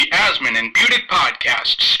and Budick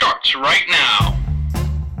podcast starts right now.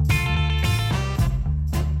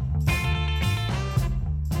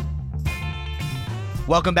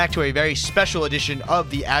 Welcome back to a very special edition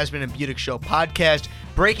of the Asman and Budick Show podcast.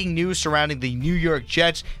 Breaking news surrounding the New York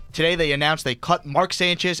Jets. Today they announced they cut Mark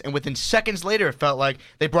Sanchez, and within seconds later it felt like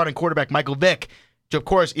they brought in quarterback Michael Vick to, of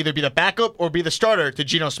course, either be the backup or be the starter to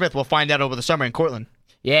Geno Smith. We'll find out over the summer in Cortland.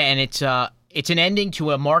 Yeah, and it's an ending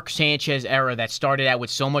to a Mark Sanchez era that started out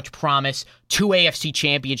with so much promise. 2 AFC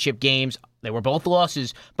championship games. They were both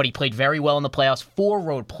losses, but he played very well in the playoffs. 4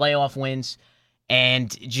 road playoff wins,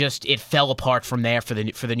 and just it fell apart from there for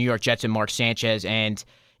the New York Jets and Mark Sanchez. And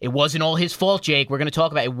it wasn't all his fault, Jake. We're going to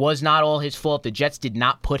talk about it. It was not all his fault. The Jets did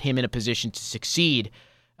not put him in a position to succeed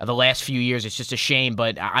the last few years. It's just a shame,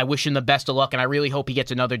 but I wish him the best of luck, and I really hope he gets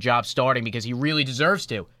another job starting because he really deserves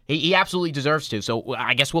to. He absolutely deserves to. So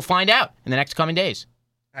I guess we'll find out in the next coming days.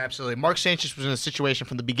 Absolutely. Mark Sanchez was in a situation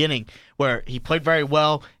from the beginning where he played very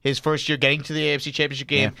well his first year getting to the AFC Championship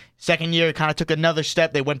game. Yeah. Second year, kind of took another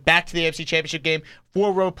step. They went back to the AFC Championship game,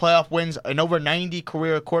 4 road playoff wins, an over 90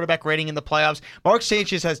 career quarterback rating in the playoffs. Mark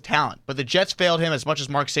Sanchez has talent, but the Jets failed him as much as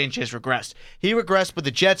Mark Sanchez regressed. He regressed, but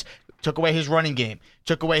the Jets took away his running game,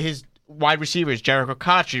 took away his wide receivers, Jericho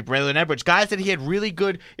Cotchery, Braylon Edwards, guys that he had really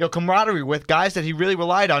good camaraderie with, guys that he really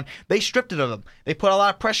relied on. They stripped it of him. They put a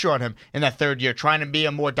lot of pressure on him in that third year, trying to be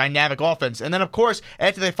a more dynamic offense. And then, of course,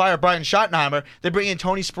 after they fire Brian Schottenheimer, they bring in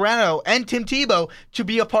Tony Sparano and Tim Tebow to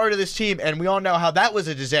be a part of this team. And we all know how that was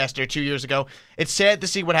a disaster 2 years ago. It's sad to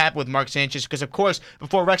see what happened with Mark Sanchez because, of course,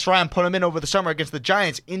 before Rex Ryan put him in over the summer against the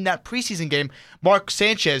Giants in that preseason game, Mark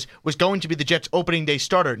Sanchez was going to be the Jets' opening day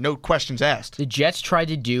starter, no questions asked. The Jets tried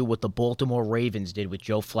to do what the Baltimore Ravens did with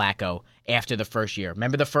Joe Flacco after the first year.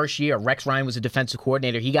 Remember the first year? Rex Ryan was a defensive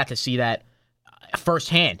coordinator. He got to see that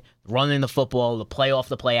firsthand. Running the football, the play off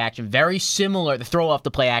the play action, very similar, the throw off the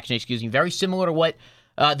play action, very similar to what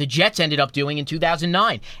the Jets ended up doing in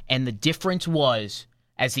 2009. And the difference was,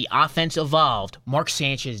 as the offense evolved, Mark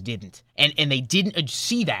Sanchez didn't. And they didn't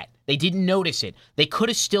see that. They didn't notice it. They could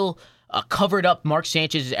have still covered up Mark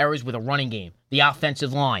Sanchez's errors with a running game, the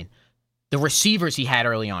offensive line, the receivers he had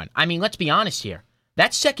early on. I mean, let's be honest here.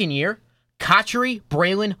 That second year, Cotchery,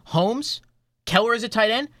 Braylon, Holmes, Keller as a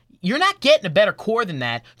tight end, you're not getting a better core than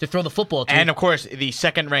that to throw the football to. And, of course, the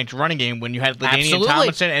second-ranked running game when you had LaDainian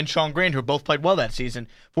Tomlinson and Sean Green, who both played well that season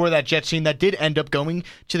for that Jets team that did end up going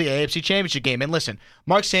to the AFC Championship game. And listen,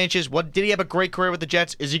 Mark Sanchez, did he have a great career with the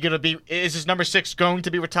Jets? Is his number 6 going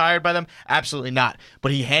to be retired by them? Absolutely not.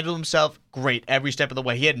 But he handled himself great every step of the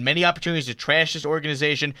way. He had many opportunities to trash this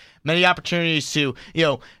organization, many opportunities to,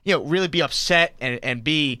 really be upset and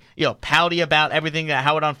be, pouty about everything,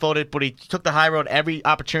 how it unfolded, but he took the high road every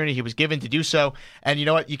opportunity he was given to do so. And you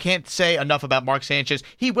know what? You can't say enough about Mark Sanchez.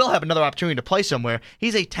 He will have another opportunity to play somewhere.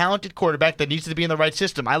 He's a talented quarterback that needs to be in the right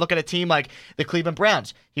system. I look at a team like the Cleveland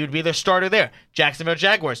Browns. He would be their starter there. Jacksonville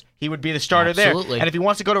Jaguars. He would be the starter there. And if he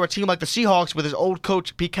wants to go to a team like the Seahawks with his old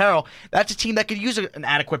coach, Pete Carroll, that's a team that could use an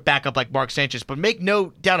adequate backup like Mark Sanchez. But make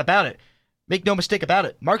no doubt about it. Make no mistake about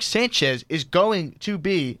it. Mark Sanchez is going to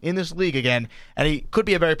be in this league again, and he could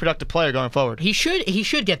be a very productive player going forward. He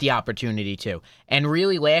should get the opportunity to. And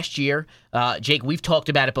really, last year, Jake, we've talked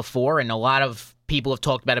about it before, and a lot of people have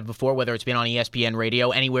talked about it before, whether it's been on ESPN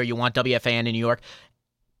radio, anywhere you want, WFAN in New York.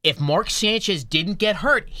 If Mark Sanchez didn't get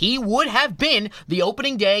hurt, he would have been the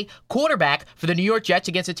opening day quarterback for the New York Jets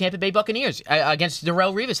against the Tampa Bay Buccaneers, against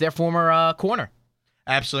Darrelle Revis, their former corner.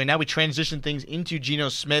 Absolutely. Now we transition things into Geno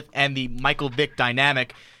Smith and the Michael Vick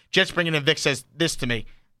dynamic. Jets bringing in Vick says this to me.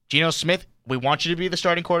 Geno Smith, we want you to be the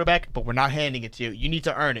starting quarterback, but we're not handing it to you. You need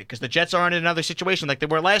to earn it because the Jets aren't in another situation like they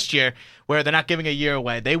were last year where they're not giving a year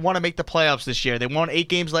away. They want to make the playoffs this year. They won 8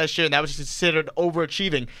 games last year, and that was considered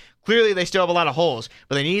overachieving. Clearly, they still have a lot of holes,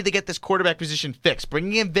 but they needed to get this quarterback position fixed.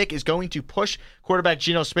 Bringing in Vick is going to push quarterback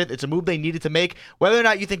Geno Smith. It's a move they needed to make. Whether or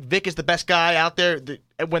not you think Vick is the best guy out there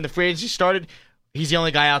when the free agency started, he's the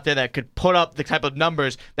only guy out there that could put up the type of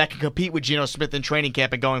numbers that can compete with Geno Smith in training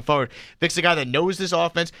camp and going forward. Vick's a guy that knows this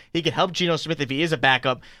offense. He can help Geno Smith if he is a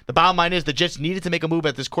backup. The bottom line is the Jets needed to make a move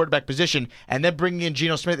at this quarterback position, and then bringing in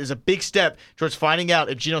Geno Smith is a big step towards finding out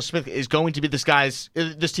if Geno Smith is going to be this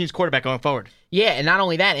team's quarterback going forward. Yeah, and not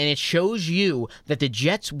only that, and it shows you that the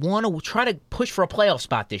Jets want to try to push for a playoff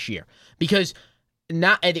spot this year because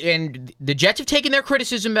and the Jets have taken their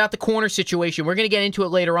criticism about the corner situation. We're going to get into it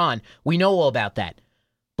later on. We know all about that.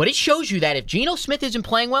 But it shows you that if Geno Smith isn't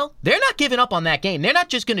playing well, they're not giving up on that game. They're not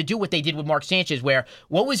just going to do what they did with Mark Sanchez, where,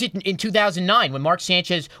 what was it in 2009 when Mark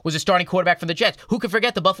Sanchez was a starting quarterback for the Jets? Who could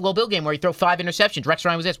forget the Buffalo Bill game where he threw 5 interceptions? Rex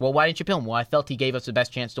Ryan was this. Well, why didn't you pill him? Well, I felt he gave us the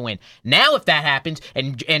best chance to win. Now if that happens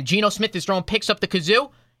and Geno Smith is throwing picks up the kazoo,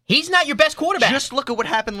 He's not your best quarterback. Just look at what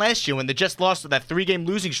happened last year when the Jets lost that 3-game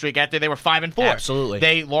losing streak after they were 5-4. Absolutely.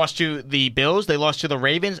 They lost to the Bills, they lost to the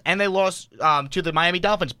Ravens, and they lost to the Miami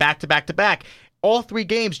Dolphins back to back to back. All 3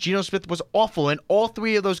 games, Geno Smith was awful. In all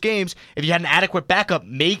 3 of those games, if you had an adequate backup,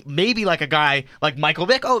 maybe like a guy like Michael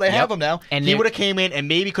Vick, they have him now, and he would have came in and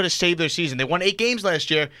maybe could have saved their season. They won 8 games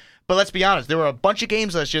last year, but let's be honest, there were a bunch of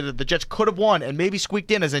games last year that the Jets could have won and maybe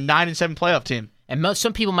squeaked in as a 9-7 playoff team. And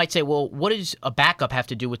some people might say, well, what does a backup have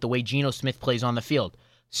to do with the way Geno Smith plays on the field?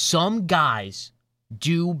 Some guys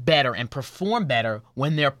do better and perform better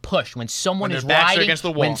when they're pushed, when someone is riding against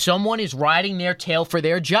the wall. When someone is riding their tail for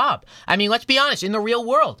their job. I mean, let's be honest, in the real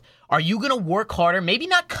world, are you going to work harder, maybe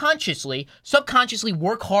not consciously, subconsciously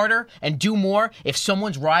work harder and do more if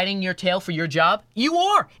someone's riding your tail for your job? You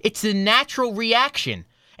are. It's the natural reaction.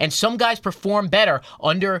 And some guys perform better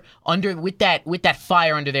under with that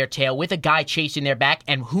fire under their tail, with a guy chasing their back.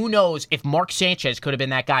 And who knows if Mark Sanchez could have been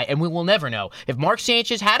that guy, and we will never know. If Mark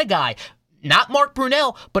Sanchez had a guy, not Mark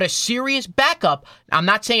Brunell, but a serious backup, I'm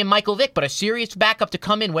not saying Michael Vick, but a serious backup to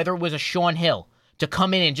come in, whether it was a Sean Hill, to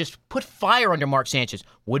come in and just put fire under Mark Sanchez,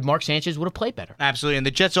 Mark Sanchez would have played better. Absolutely, and the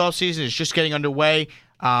Jets offseason is just getting underway.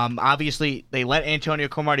 Obviously, they let Antonio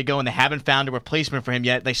Cromartie go, and they haven't found a replacement for him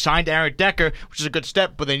yet. They signed Aaron Decker, which is a good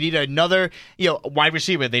step, but they need another wide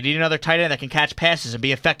receiver. They need another tight end that can catch passes and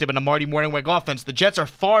be effective in a Marty Morningweg offense. The Jets are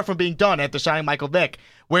far from being done after signing Michael Vick.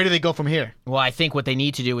 Where do they go from here? Well, I think what they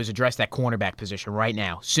need to do is address that cornerback position right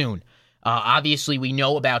now, soon. Obviously, we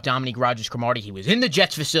know about Dominique Rodgers-Cromartie. He was in the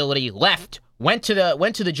Jets facility, left, went to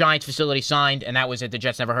the Giants facility, signed, and that was it. The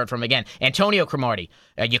Jets never heard from him again. Antonio Cromartie,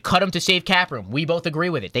 you cut him to save cap room. We both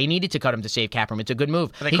agree with it. They needed to cut him to save cap room. It's a good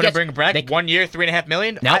move. And they couldn't bring him back 1 year, $3.5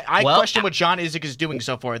 million? No, I question what John Izek is doing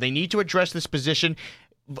so far. They need to address this position.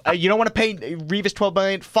 You don't want to pay Revis $12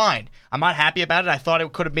 million? Fine. I'm not happy about it. I thought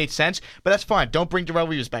it could have made sense, but that's fine. Don't bring Darrelle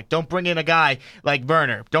Revis back. Don't bring in a guy like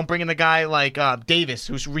Werner. Don't bring in a guy like Davis,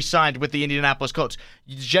 who's re-signed with the Indianapolis Colts.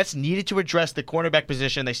 The Jets needed to address the cornerback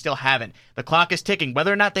position. They still haven't. The clock is ticking.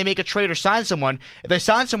 Whether or not they make a trade or sign someone, if they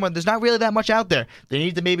sign someone, there's not really that much out there. They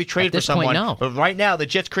need to maybe trade for someone. No. But right now, the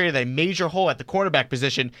Jets created a major hole at the cornerback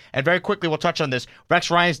position, and very quickly, we'll touch on this. Rex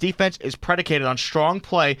Ryan's defense is predicated on strong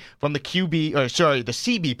play from the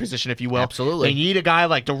the CB position, if you will. Absolutely. They need a guy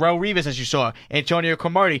like Darrelle Revis, as you saw, Antonio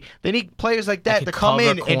Cromartie. They need players like that to come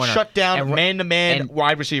in and shut down man-to-man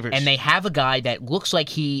wide receivers. And they have a guy that looks like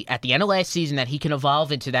he, at the end of last season, that he can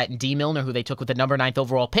evolve into that D. Milner, who they took with the number 9th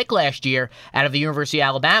overall pick last year out of the University of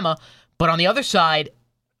Alabama. But on the other side,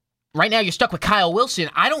 right now you're stuck with Kyle Wilson.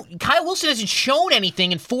 Kyle Wilson hasn't shown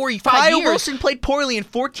anything in 4 or 5 years. Kyle Wilson played poorly in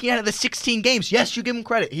 14 out of the 16 games. Yes, you give him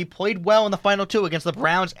credit. He played well in the final 2 against the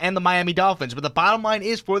Browns and the Miami Dolphins. But the bottom line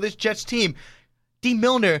is, for this Jets team, D.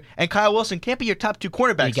 Milner and Kyle Wilson can't be your top 2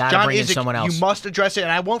 cornerbacks. You gotta bring in someone else. You must address it,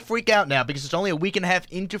 and I won't freak out now because it's only a week and a half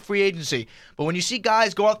into free agency. But when you see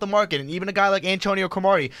guys go off the market, and even a guy like Antonio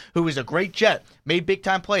Cromartie, who is a great Jet, made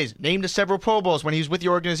big-time plays, named to several Pro Bowls when he was with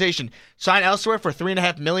your organization, signed elsewhere for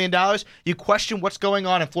 $3.5 million, you question what's going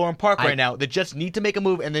on in Florham Park right now. The Jets need to make a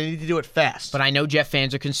move, and they need to do it fast. But I know Jet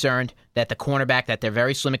fans are concerned that the cornerback, that they're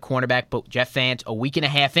very slim at cornerback, but Jet fans, a week and a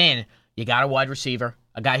half in, you got a wide receiver,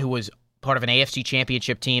 a guy who was part of an AFC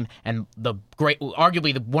championship team and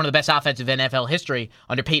arguably one of the best offensive in NFL history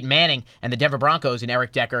under Peyton Manning and the Denver Broncos and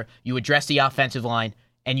Eric Decker. You address the offensive line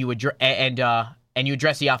and you address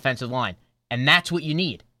the offensive line, and that's what you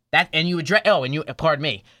need. And you address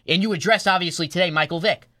obviously today Michael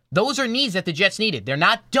Vick. Those are needs that the Jets needed. They're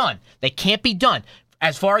not done. They can't be done.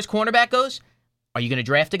 As far as cornerback goes, are you going to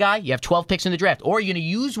draft a guy? You have 12 picks in the draft. Or are you going to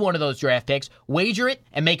use one of those draft picks, wager it,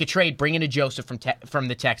 and make a trade, bring in a Joseph from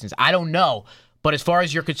the Texans? I don't know. But as far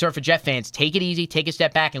as you're concerned for Jet fans, take it easy, take a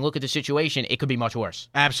step back, and look at the situation. It could be much worse.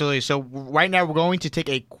 Absolutely. So right now we're going to take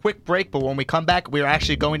a quick break, but when we come back, we are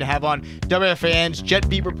actually going to have on WFAN's Jet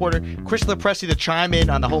beat reporter Chris Lopresti to chime in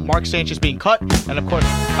on the whole Mark Sanchez being cut, and of course,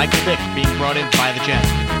 Michael Vick being brought in by the Jets.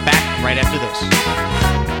 Back right after this.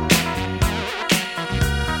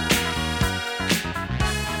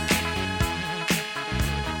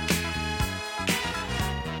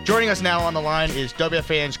 Joining us now on the line is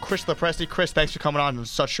WFAN's Chris Lopresti. Chris, thanks for coming on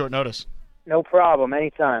such short notice. No problem.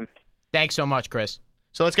 Anytime. Thanks so much, Chris.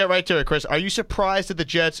 So let's get right to it, Chris. Are you surprised that the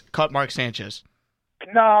Jets cut Mark Sanchez?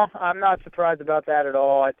 No, I'm not surprised about that at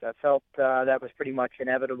all. I felt that was pretty much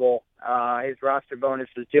inevitable. His roster bonus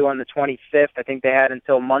was due on the 25th. I think they had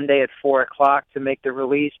until Monday at 4 o'clock to make the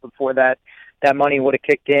release. Before that money would have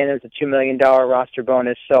kicked in. It was a $2 million roster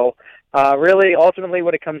bonus. So really, ultimately,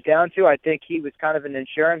 what it comes down to, I think he was kind of an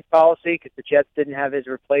insurance policy because the Jets didn't have his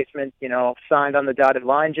replacement, signed on the dotted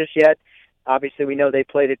line just yet. Obviously, we know they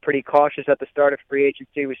played it pretty cautious at the start of free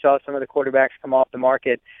agency. We saw some of the quarterbacks come off the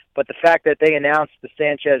market. But the fact that they announced the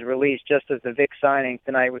Sanchez release just as the Vick signing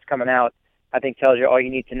tonight was coming out, I think tells you all you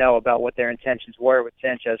need to know about what their intentions were with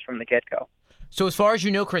Sanchez from the get-go. So as far as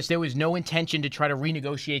you know, Chris, there was no intention to try to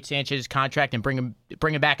renegotiate Sanchez's contract and bring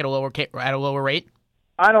him back at a lower rate?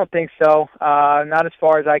 I don't think so. Not as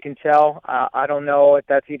far as I can tell. I don't know if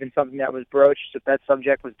that's even something that was broached, if that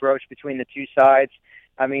subject was broached between the two sides.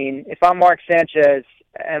 I mean, if I'm Mark Sanchez,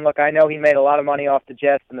 and look, I know he made a lot of money off the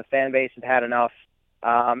Jets and the fan base had enough.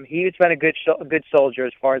 He's been a good soldier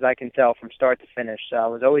as far as I can tell from start to finish.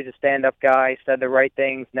 Was always a stand-up guy, said the right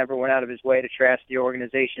things, never went out of his way to trash the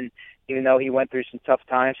organization, even though he went through some tough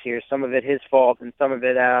times here. Some of it his fault, and some of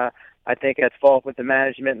it I think at fault with the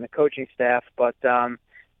management and the coaching staff. But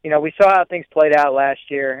we saw how things played out last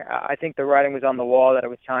year. I think the writing was on the wall that it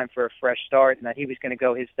was time for a fresh start and that he was going to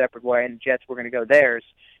go his separate way and the Jets were going to go theirs.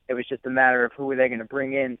 It was just a matter of who were they going to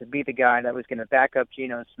bring in to be the guy that was going to back up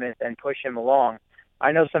Geno Smith and push him along.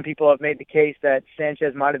 I know some people have made the case that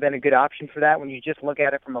Sanchez might have been a good option for that when you just look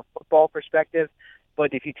at it from a football perspective.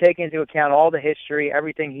 But if you take into account all the history,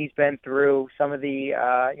 everything he's been through, some of the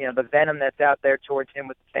the venom that's out there towards him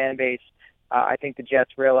with the fan base, I think the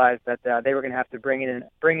Jets realized that they were going to have to bring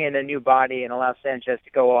in a new body and allow Sanchez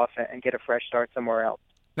to go off and get a fresh start somewhere else.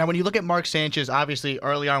 Now, when you look at Mark Sanchez, obviously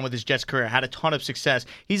early on with his Jets career, had a ton of success.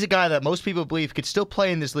 He's a guy that most people believe could still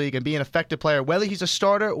play in this league and be an effective player, whether he's a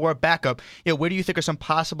starter or a backup. Where do you think are some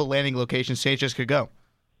possible landing locations Sanchez could go?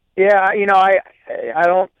 Yeah, I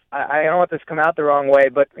don't want this to come out the wrong way,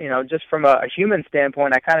 but just from a human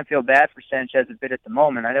standpoint, I kind of feel bad for Sanchez a bit at the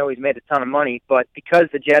moment. I know he's made a ton of money, but because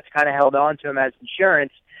the Jets kind of held on to him as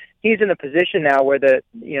insurance, he's in a position now where the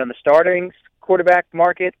starting quarterback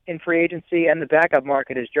market in free agency and the backup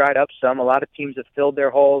market has dried up some. A lot of teams have filled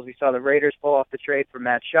their holes. We saw the Raiders pull off the trade for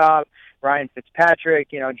Matt Schaub, Ryan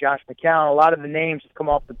Fitzpatrick, Josh McCown. A lot of the names have come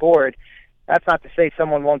off the board. That's not to say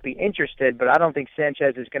someone won't be interested, but I don't think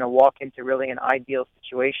Sanchez is going to walk into really an ideal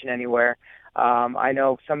situation anywhere. I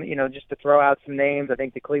know just to throw out some names, I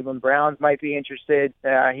think the Cleveland Browns might be interested.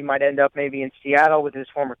 He might end up maybe in Seattle with his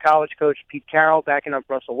former college coach, Pete Carroll, backing up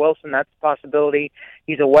Russell Wilson. That's a possibility.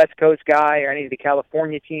 He's a West Coast guy. Are any of the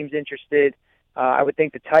California teams interested? I would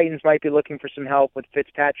think the Titans might be looking for some help with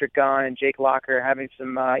Fitzpatrick gone and Jake Locker having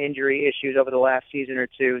some injury issues over the last season or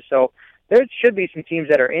two. So there should be some teams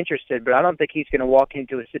that are interested, but I don't think he's going to walk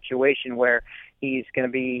into a situation where he's going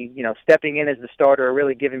to be, stepping in as the starter or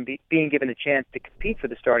really being given a chance to compete for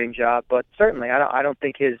the starting job. But certainly, I don't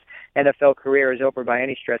think his NFL career is over by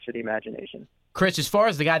any stretch of the imagination. Chris, as far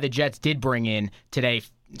as the guy the Jets did bring in today,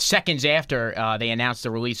 seconds after they announced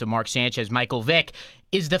the release of Mark Sanchez, Michael Vick,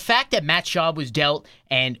 is the fact that Matt Schaub was dealt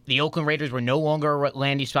and the Oakland Raiders were no longer a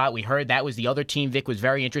landing spot. We heard that was the other team Vick was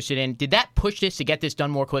very interested in. Did that push this to get this done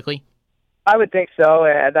more quickly? I would think so.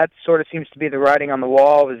 That sort of seems to be the writing on the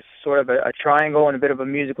wall. It was sort of a triangle and a bit of a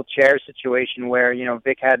musical chair situation where,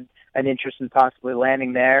 Vick had an interest in possibly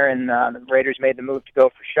landing there, and the Raiders made the move to go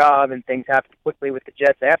for Schaub, and things happened quickly with the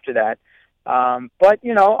Jets after that. But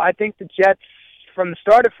I think the Jets, from the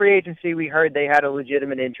start of free agency, we heard they had a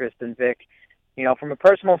legitimate interest in Vick. From a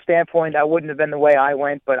personal standpoint, that wouldn't have been the way I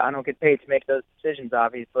went, but I don't get paid to make those decisions,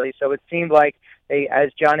 obviously. So it seemed like they, as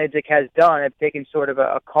John Idzik has done, have taken sort of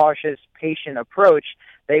a cautious, patient approach.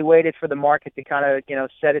 They waited for the market to kind of,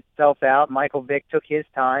 set itself out. Michael Vick took his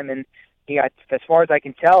time, and he, as far as I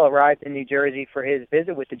can tell, arrived in New Jersey for his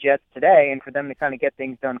visit with the Jets today. And for them to kind of get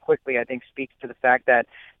things done quickly, I think speaks to the fact that,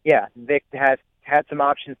 Vick has had some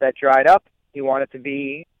options that dried up. He wanted to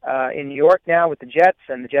be in New York now with the Jets,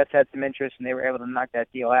 and the Jets had some interest, and they were able to knock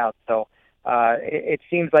that deal out. So it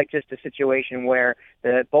seems like just a situation where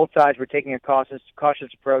both sides were taking a cautious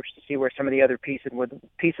approach to see where some of the other pieces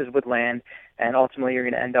would land, and ultimately you're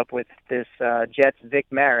going to end up with this Jets-Vick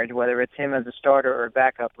marriage. Whether it's him as a starter or a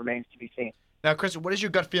backup remains to be seen. Now, Chris, what is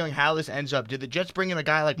your gut feeling how this ends up? Did the Jets bring in a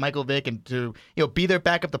guy like Michael Vick and to be their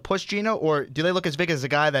backup to push Geno, or do they look at Vick as a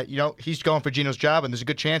guy that he's going for Geno's job and there's a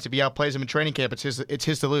good chance if he outplays him in training camp, it's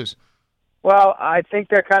his to lose? Well, I think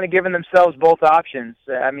they're kind of giving themselves both options.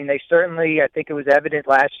 I mean, they certainly, I think it was evident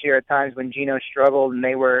last year at times when Geno struggled and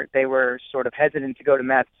they were sort of hesitant to go to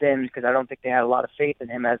Matt Sims because I don't think they had a lot of faith in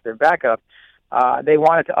him as their backup. They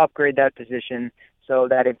wanted to upgrade that position so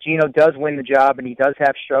that if Geno does win the job and he does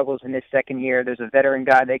have struggles in his second year, there's a veteran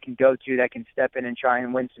guy they can go to that can step in and try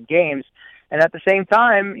and win some games. And at the same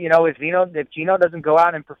time, if Geno doesn't go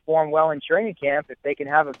out and perform well in training camp, if they can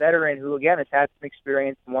have a veteran who, again, has had some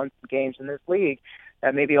experience and won some games in this league,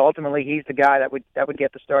 that maybe ultimately he's the guy that would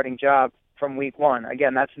get the starting job from week one.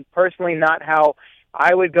 Again, that's personally not how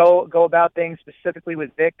I would go about things specifically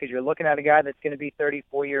with Vick because you're looking at a guy that's going to be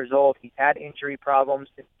 34 years old. He's had injury problems.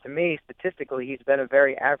 To me, statistically, he's been a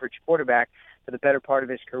very average quarterback for the better part of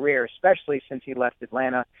his career, especially since he left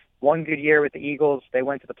Atlanta. One good year with the Eagles. They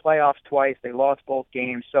went to the playoffs twice. They lost both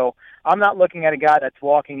games. So I'm not looking at a guy that's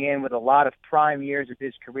walking in with a lot of prime years of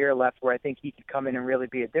his career left where I think he could come in and really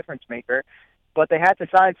be a difference maker. But they had to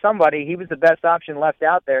sign somebody. He was the best option left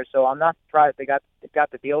out there, so I'm not surprised they got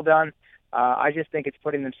the deal done. I just think it's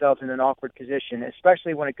putting themselves in an awkward position,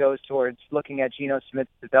 especially when it goes towards looking at Geno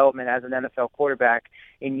Smith's development as an NFL quarterback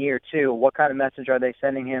in year 2. What kind of message are they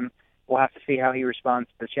sending him? We'll have to see how he responds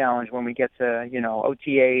to the challenge when we get to,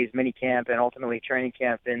 OTAs, minicamp, and ultimately training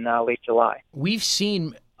camp in late July. We've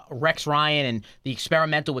seen Rex Ryan and the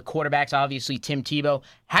experimental with quarterbacks, obviously Tim Tebow.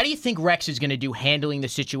 How do you think Rex is going to do handling the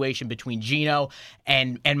situation between Geno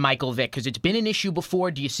and Michael Vick? Because it's been an issue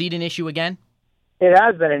before. Do you see it an issue again? It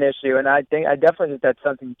has been an issue, and I definitely think that's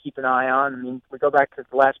something to keep an eye on. I mean, we go back to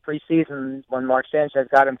the last preseason when Mark Sanchez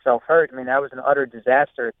got himself hurt. I mean, that was an utter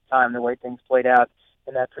disaster at the time, the way things played out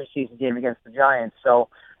in that preseason game against the Giants. So,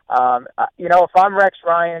 if I'm Rex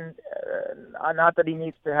Ryan, not that he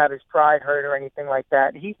needs to have his pride hurt or anything like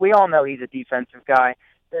that. We all know he's a defensive guy.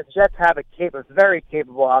 The Jets have a very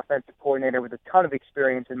capable offensive coordinator with a ton of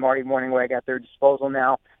experience in Marty Mornhinweg at their disposal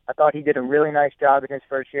now. I thought he did a really nice job in his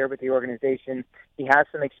first year with the organization. He has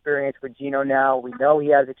some experience with Geno now. We know he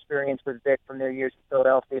has experience with Vick from their years in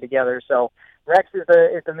Philadelphia together. So Rex is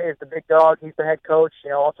the big dog. He's the head coach.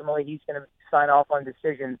 Ultimately he's going to sign off on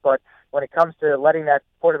decisions. But when it comes to letting that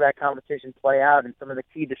quarterback competition play out and some of the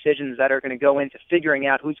key decisions that are going to go into figuring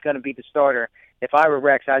out who's going to be the starter, if I were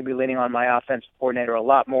Rex, I'd be leaning on my offensive coordinator a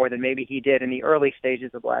lot more than maybe he did in the early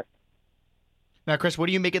stages of last. Now, Chris, what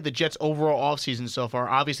do you make of the Jets' overall offseason so far?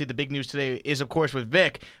 Obviously, the big news today is, of course, with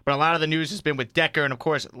Vick, but a lot of the news has been with Decker and, of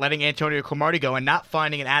course, letting Antonio Cromartie go and not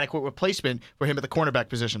finding an adequate replacement for him at the cornerback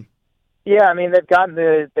position. Yeah, I mean they've got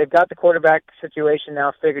the quarterback situation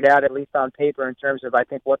now figured out, at least on paper, in terms of I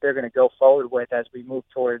think what they're going to go forward with as we move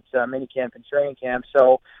towards minicamp and training camp.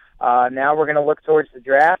 So now we're going to look towards the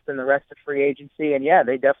draft and the rest of free agency. And yeah,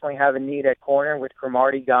 they definitely have a need at corner with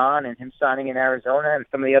Cromartie gone and him signing in Arizona and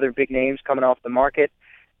some of the other big names coming off the market.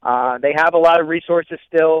 They have a lot of resources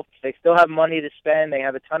still. They still have money to spend. They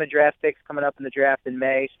have a ton of draft picks coming up in the draft in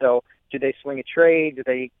May. So do they swing a trade? Do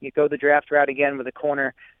they go the draft route again with a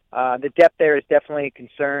corner? The depth there is definitely a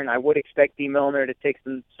concern. I would expect D. Milner to take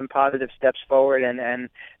some positive steps forward and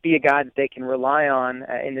be a guy that they can rely on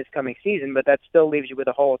in this coming season, but that still leaves you with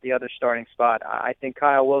a hole at the other starting spot. I think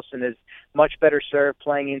Kyle Wilson is much better served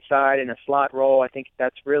playing inside in a slot role. I think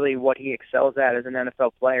that's really what he excels at as an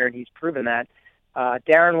NFL player, and he's proven that.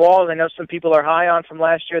 Darren Walls, I know some people are high on from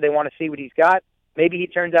last year. They want to see what he's got. Maybe he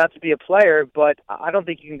turns out to be a player, but I don't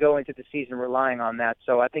think you can go into the season relying on that.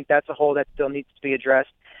 So I think that's a hole that still needs to be addressed.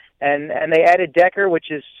 And they added Decker,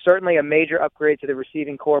 which is certainly a major upgrade to the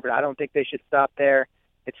receiving core, but I don't think they should stop there.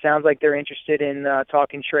 It sounds like they're interested in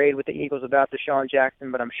talking trade with the Eagles about Deshaun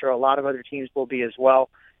Jackson, but I'm sure a lot of other teams will be as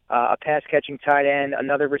well. A pass-catching tight end,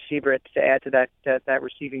 another receiver to add to that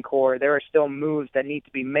receiving core. There are still moves that need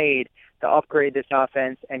to be made to upgrade this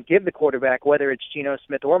offense and give the quarterback, whether it's Geno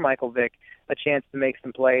Smith or Michael Vick, a chance to make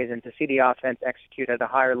some plays and to see the offense execute at a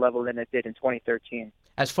higher level than it did in 2013.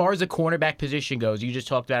 As far as the cornerback position goes, you just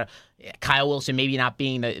talked about Kyle Wilson maybe not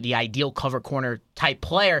being the ideal cover corner type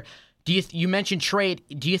player. You mentioned trade.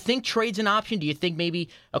 Do you think trade's an option? Do you think maybe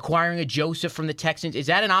acquiring a Joseph from the Texans, is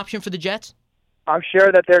that an option for the Jets? I'm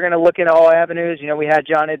sure that they're going to look into all avenues. We had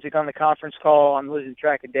John Idzik on the conference call. I'm losing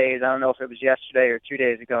track of days. I don't know if it was yesterday or 2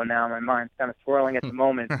 days ago now. My mind's kind of swirling at the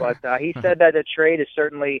moment. But he said that a trade is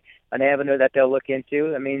certainly an avenue that they'll look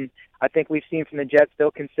into. I mean, I think we've seen from the Jets they'll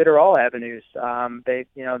consider all avenues. There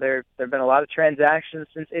have been a lot of transactions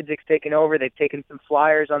since Idzik's taken over. They've taken some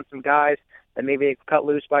flyers on some guys that maybe they've cut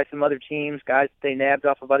loose by some other teams, guys that they nabbed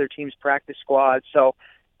off of other teams' practice squads. So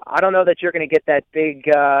I don't know that you're going to get that big,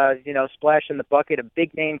 splash in the bucket, a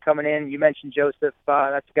big name coming in. You mentioned Joseph.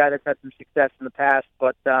 That's a guy that's had some success in the past.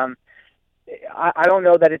 But I don't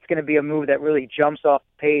know that it's going to be a move that really jumps off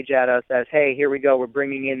the page at us as, hey, here we go. We're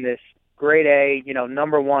bringing in this grade A,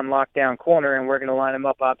 number one lockdown corner, and we're going to line him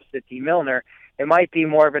up opposite D. Milner. It might be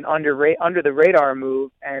more of an under the radar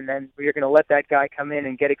move, and then you're going to let that guy come in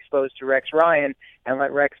and get exposed to Rex Ryan and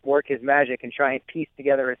let Rex work his magic and try and piece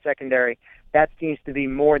together a secondary. That seems to be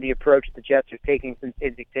more the approach the Jets are taking since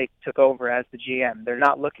Idzik took over as the GM. They're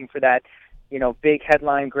not looking for that, big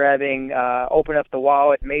headline grabbing, open up the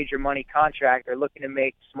wallet, major money contract. They're looking to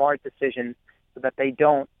make smart decisions so that they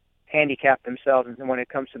don't handicap themselves when it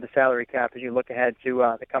comes to the salary cap as you look ahead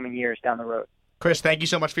to the coming years down the road. Chris, thank you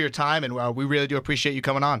so much for your time, and we really do appreciate you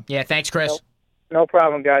coming on. Yeah, thanks, Chris. No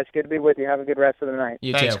problem, guys. Good to be with you. Have a good rest of the night.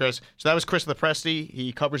 Thanks, too. Chris. So that was Chris Lopresti.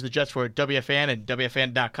 He covers the Jets for WFAN and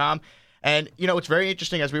WFAN.com. And, it's very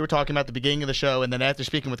interesting, as we were talking about at the beginning of the show, and then after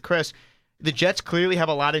speaking with Chris, the Jets clearly have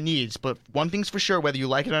a lot of needs, but one thing's for sure, whether you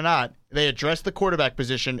like it or not, they addressed the quarterback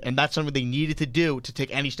position, and that's something they needed to do to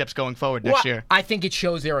take any steps going forward next year. I think it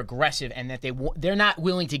shows they're aggressive and that they're not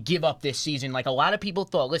willing to give up this season. Like a lot of people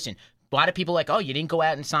thought, listen, a lot of people are like, oh, you didn't go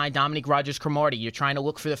out and sign Dominique Rodgers-Cromartie. You're trying to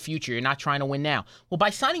look for the future. You're not trying to win now. Well, by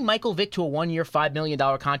signing Michael Vick to a 1-year, $5 million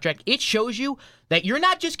contract, it shows you that you're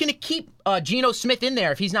not just going to keep Geno Smith in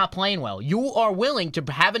there if he's not playing well. You are willing to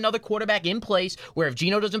have another quarterback in place where if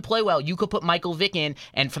Geno doesn't play well, you could put Michael Vick in,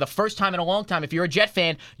 and for the first time in a long time, if you're a Jet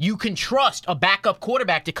fan, you can trust a backup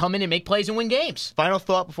quarterback to come in and make plays and win games. Final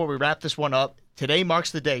thought before we wrap this one up. Today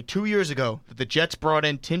marks the day, 2 years ago, that the Jets brought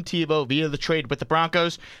in Tim Tebow via the trade with the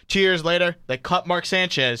Broncos. 2 years later, they cut Mark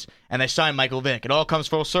Sanchez, and they signed Michael Vick. It all comes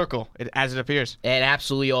full circle, as it appears. It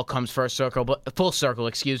absolutely all comes full circle, but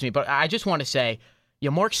I just want to say,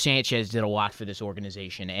 Mark Sanchez did a lot for this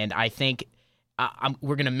organization, and I think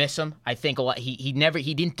we're going to miss him. I think a lot. He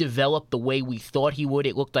didn't develop the way we thought he would.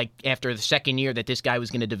 It looked like after the second year that this guy was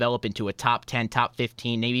going to develop into a top 10, top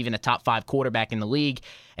 15, maybe even a top 5 quarterback in the league.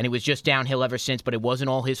 And it was just downhill ever since, but it wasn't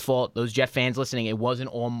all his fault. Those Jet fans listening, it wasn't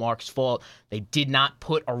all Mark's fault. They did not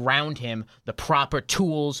put around him the proper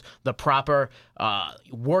tools, the proper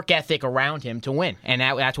work ethic around him to win. And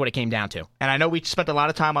that's what it came down to. And I know we spent a lot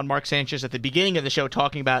of time on Mark Sanchez at the beginning of the show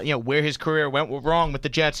talking about where his career went wrong with the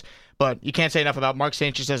Jets, but you can't say enough about Mark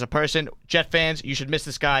Sanchez as a person. Jet fans, you should miss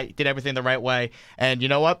this guy. He did everything the right way. And you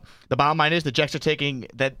know what? The bottom line is the Jets are taking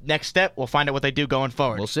that next step. We'll find out what they do going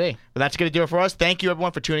forward. We'll see. But that's going to do it for us. Thank you,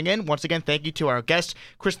 everyone, for tuning in. Once again, thank you to our guest,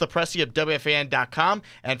 Chris Lopresti of WFAN.com,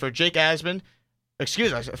 and for Dan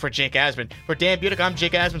Budick, I'm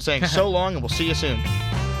Jake Asman saying so long, and we'll see you soon.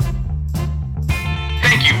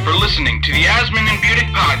 Thank you for listening to the Asman and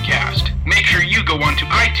Budick podcast. Make sure you go onto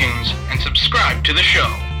iTunes and subscribe to the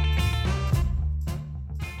show.